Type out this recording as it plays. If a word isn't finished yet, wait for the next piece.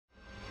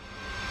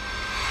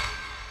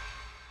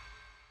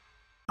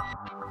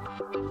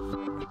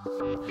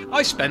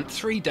I spent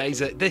 3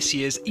 days at this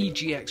year's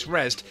EGX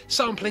Rezzed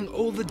sampling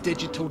all the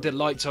digital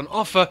delights on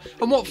offer,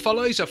 and what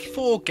follows are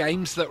 4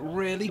 games that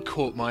really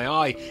caught my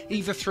eye,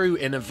 either through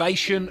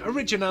innovation,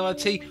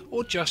 originality,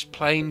 or just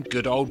plain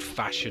good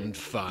old-fashioned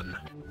fun.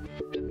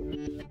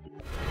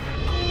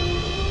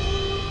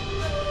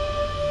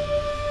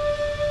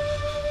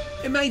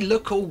 It may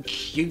look all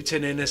cute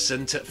and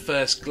innocent at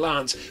first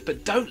glance,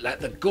 but don't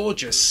let the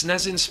gorgeous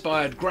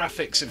SNES-inspired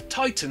graphics of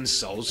Titan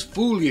Souls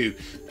fool you.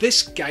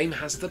 This game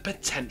has the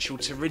potential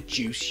to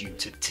reduce you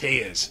to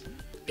tears.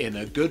 In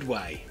a good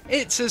way.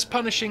 It's as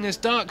punishing as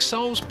Dark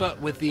Souls,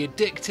 but with the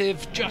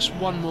addictive, just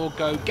one more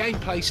go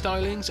gameplay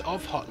stylings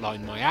of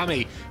Hotline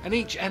Miami, and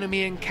each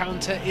enemy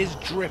encounter is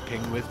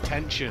dripping with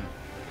tension.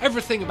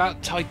 Everything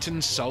about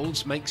Titan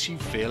Souls makes you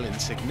feel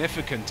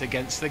insignificant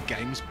against the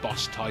game's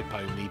boss-type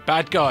only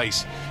bad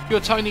guys.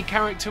 Your tiny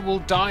character will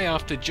die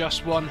after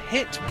just one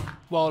hit,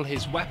 while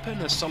his weapon,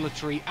 a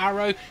solitary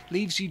arrow,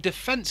 leaves you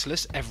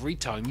defenceless every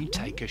time you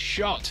take a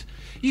shot.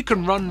 You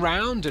can run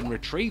round and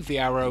retrieve the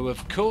arrow,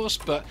 of course,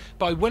 but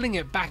by willing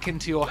it back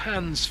into your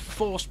hands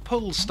forced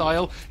pull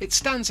style, it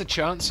stands a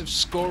chance of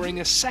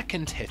scoring a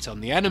second hit on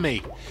the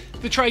enemy.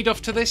 The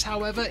trade-off to this,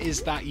 however,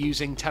 is that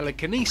using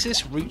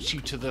telekinesis routes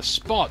you to the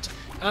spot,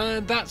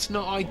 and that's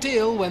not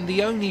ideal when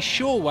the only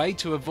sure way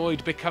to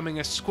avoid becoming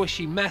a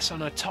squishy mess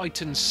on a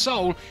Titan's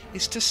soul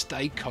is to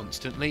stay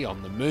constantly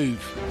on the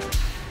move.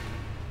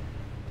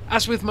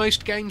 As with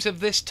most games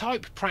of this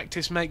type,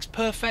 practice makes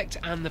perfect,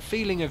 and the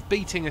feeling of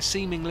beating a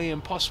seemingly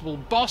impossible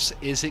boss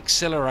is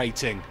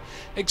exhilarating.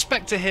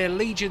 Expect to hear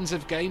legions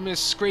of gamers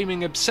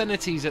screaming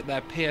obscenities at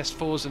their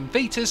PS4s and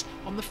Vitas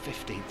on the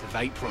 15th of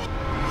April.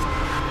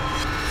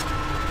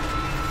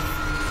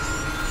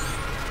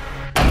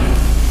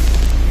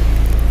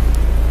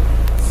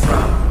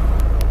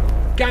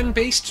 Gang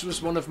Beasts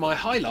was one of my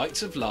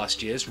highlights of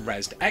last year's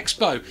Rezzed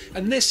Expo,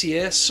 and this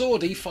year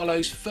Swordy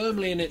follows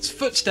firmly in its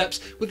footsteps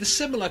with a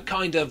similar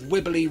kind of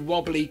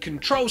wibbly-wobbly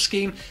control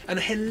scheme and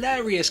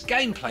hilarious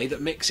gameplay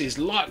that mixes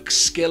luck,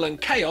 skill and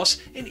chaos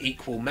in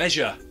equal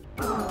measure.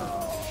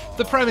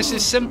 The premise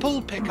is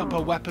simple: pick up a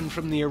weapon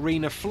from the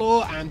arena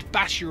floor and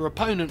bash your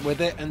opponent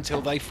with it until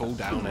they fall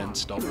down and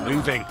stop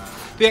moving.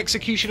 The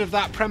execution of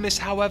that premise,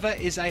 however,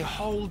 is a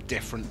whole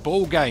different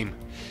ballgame.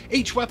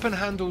 Each weapon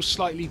handles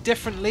slightly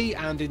differently,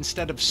 and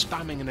instead of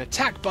spamming an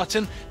attack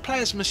button,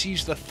 players must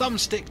use the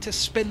thumbstick to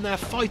spin their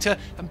fighter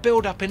and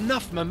build up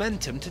enough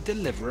momentum to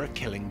deliver a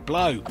killing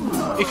blow.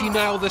 If you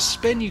nail the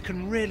spin, you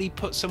can really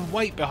put some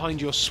weight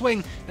behind your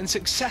swing, and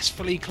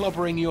successfully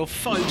clobbering your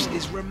foes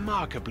is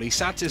remarkably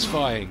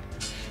satisfying.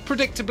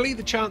 Predictably,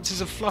 the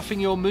chances of fluffing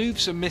your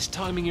moves and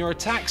mistiming your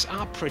attacks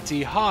are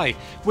pretty high,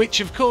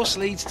 which of course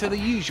leads to the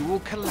usual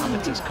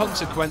calamitous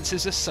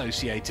consequences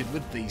associated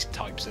with these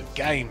types of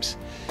games.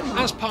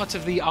 As part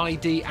of the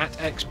ID at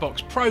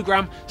Xbox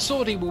program,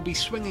 Swordy will be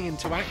swinging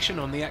into action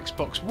on the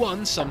Xbox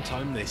One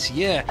sometime this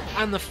year,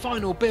 and the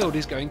final build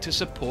is going to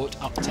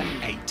support up to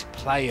 8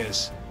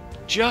 players.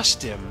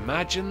 Just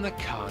imagine the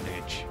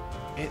carnage.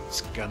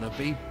 It's gonna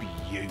be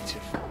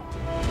beautiful.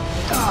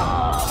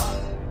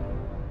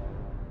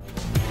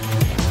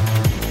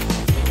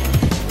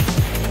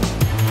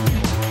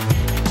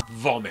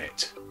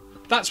 Vomit.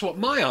 That's what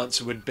my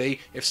answer would be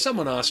if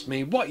someone asked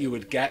me what you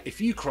would get if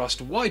you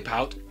crossed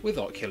Wipeout with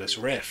Oculus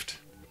Rift.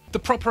 The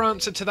proper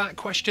answer to that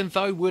question,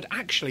 though, would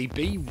actually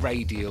be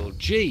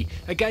Radial-G,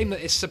 a game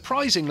that is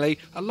surprisingly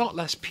a lot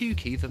less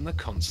pukey than the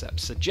concept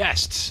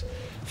suggests.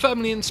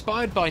 Firmly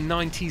inspired by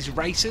 90s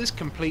racers,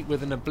 complete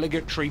with an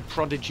obligatory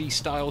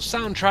Prodigy-style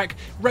soundtrack,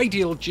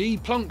 Radial-G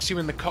plonks you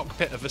in the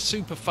cockpit of a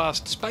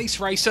super-fast space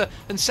racer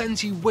and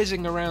sends you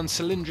whizzing around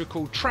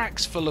cylindrical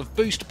tracks full of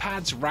boost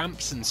pads,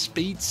 ramps and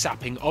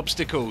speed-sapping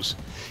obstacles.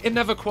 It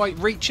never quite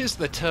reaches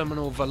the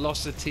terminal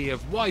velocity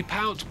of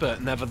Wipeout,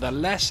 but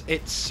nevertheless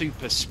it's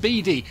super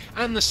speedy,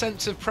 and the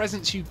sense of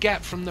presence you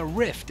get from the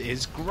Rift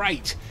is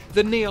great.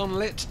 The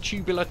neon-lit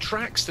tubular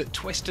tracks that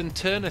twist and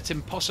turn at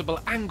impossible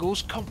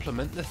angles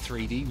complement the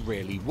 3D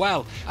really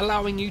well,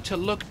 allowing you to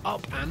look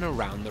up and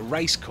around the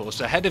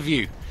racecourse ahead of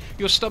you.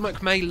 Your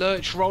stomach may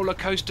lurch roller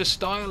coaster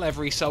style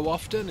every so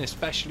often,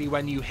 especially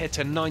when you hit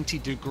a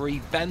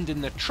 90-degree bend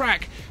in the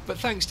track, but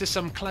thanks to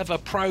some clever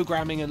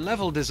programming and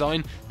level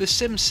design, the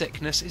sim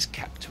sickness is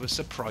kept to a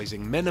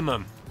surprising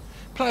minimum.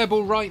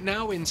 Playable right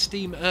now in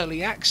Steam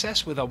Early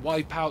Access with a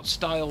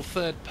Wipeout-style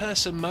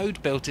third-person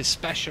mode built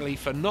especially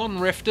for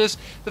non-rifters,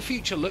 the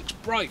future looks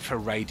bright for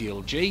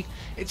Radial-G.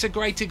 It's a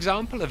great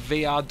example of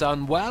VR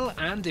done well,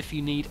 and if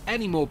you need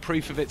any more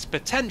proof of its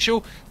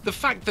potential, the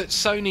fact that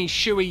Sony's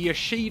Shuei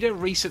Yoshida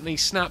recently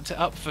snapped it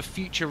up for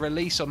future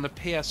release on the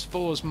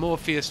PS4's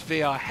Morpheus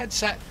VR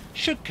headset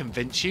should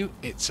convince you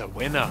it's a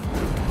winner.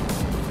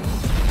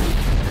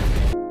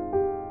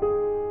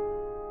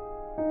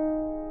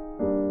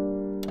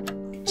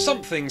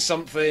 Something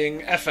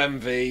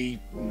FMV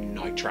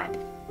Night Trap.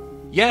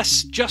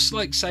 Yes, just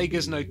like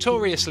Sega's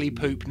notoriously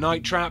poop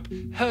Night Trap,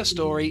 Her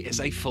Story is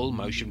a full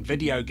motion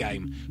video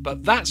game,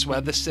 but that's where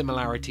the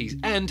similarities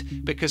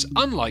end, because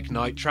unlike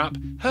Night Trap,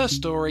 Her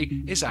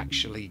Story is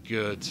actually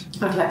good.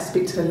 I'd like to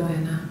speak to a lawyer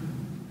now.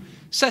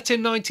 Set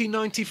in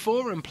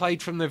 1994 and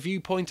played from the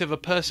viewpoint of a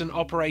person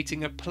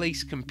operating a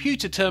police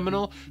computer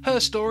terminal, Her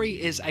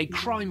Story is a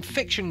crime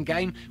fiction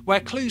game where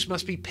clues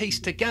must be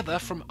pieced together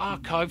from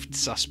archived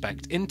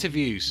suspect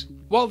interviews.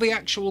 While the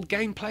actual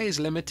gameplay is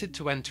limited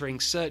to entering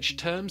search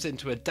terms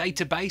into a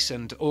database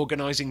and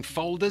organising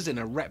folders in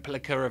a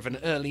replica of an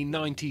early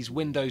 90s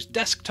Windows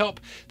desktop,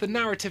 the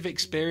narrative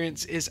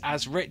experience is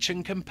as rich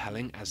and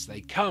compelling as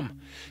they come.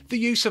 The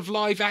use of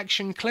live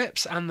action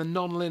clips and the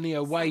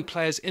non-linear way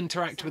players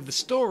interact with the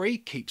story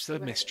keeps the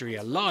mystery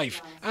alive,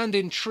 and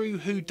in true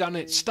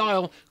whodunit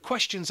style,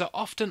 questions are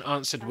often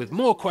answered with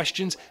more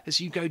questions as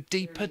you go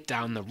deeper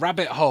down the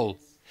rabbit hole.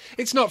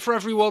 It's not for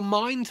everyone,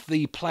 mind.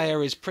 The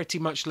player is pretty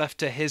much left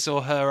to his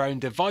or her own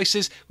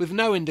devices, with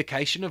no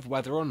indication of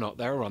whether or not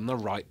they're on the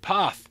right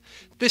path.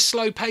 This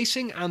slow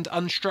pacing and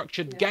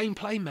unstructured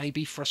gameplay may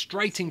be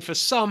frustrating for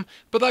some,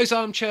 but those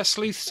armchair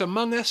sleuths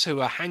among us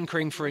who are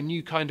hankering for a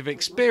new kind of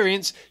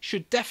experience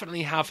should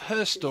definitely have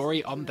Her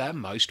Story on their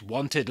most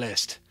wanted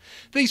list.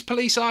 These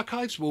police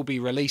archives will be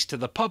released to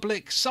the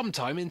public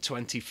sometime in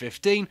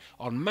 2015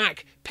 on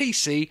Mac,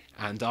 PC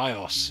and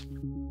iOS.